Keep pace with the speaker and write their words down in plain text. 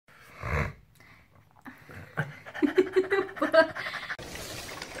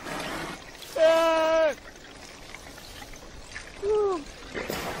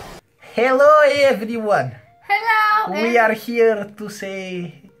Hello everyone. Hello. We are here to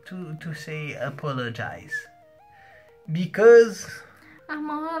say apologize because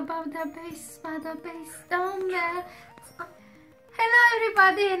I'm all about the bass, but the bass don't melt. Hello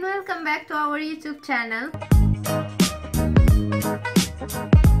everybody and welcome back to our YouTube channel.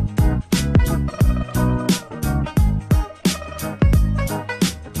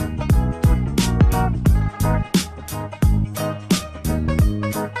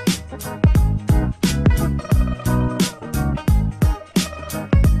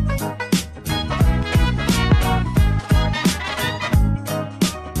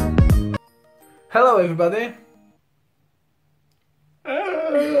 Hello everybody.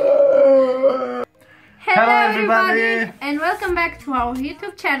 Hello everybody and welcome back to our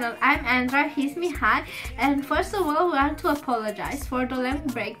YouTube channel. I'm Andra, he's Mihai, and first of all we want to apologize for the long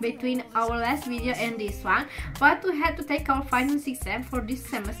break between our last video and this one, but we had to take our finals exam for this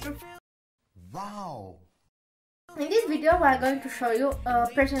semester. Wow! In this video we are going to show you a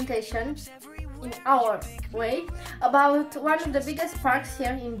presentation in our way about one of the biggest parks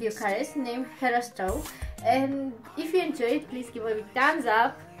here in Bucharest named Faidherbe, and if you enjoy it, please give a big thumbs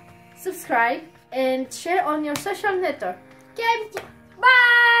up, subscribe and share on your social network. Okay,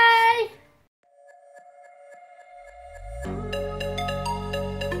 bye!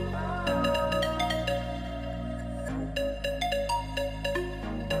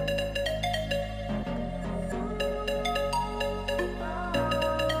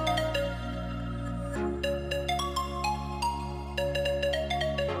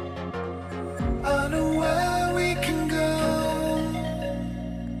 I know where we can go.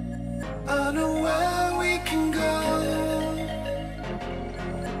 I know where we can go.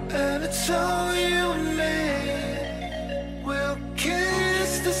 And it's all you and me. We'll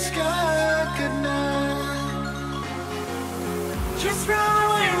kiss the sky goodnight. Just run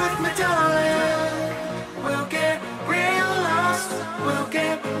away with me, darling. We'll get real lost. We'll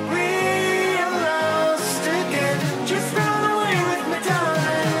get real lost again. Just run away with me,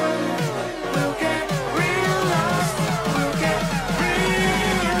 darling. We'll get real lost. We'll get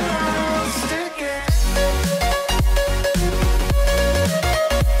real lost again.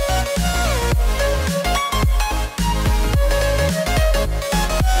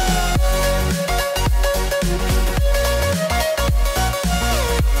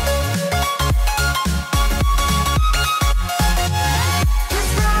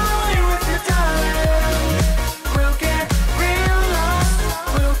 Just run away with me, darling. We'll get real lost.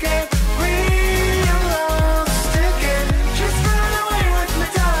 We'll get real lost again. Just run away with me,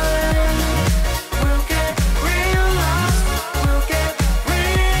 darling. We'll get real lost. We'll get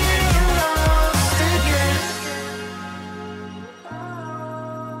real lost again.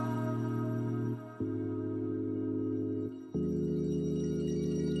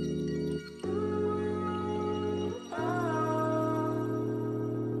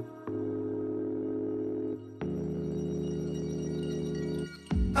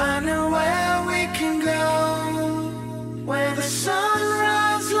 I know where we can go, where the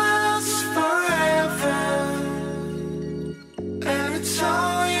sunrise lasts forever, and it's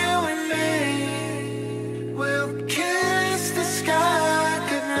all you and me. We'll kiss the sky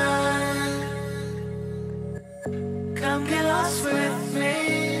goodnight. Come get lost with me.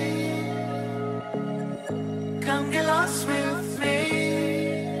 Come get lost with me.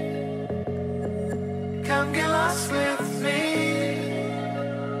 Come get lost with me.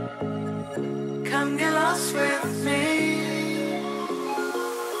 Come get lost with me.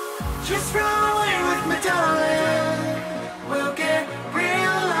 Just run away with me, darling.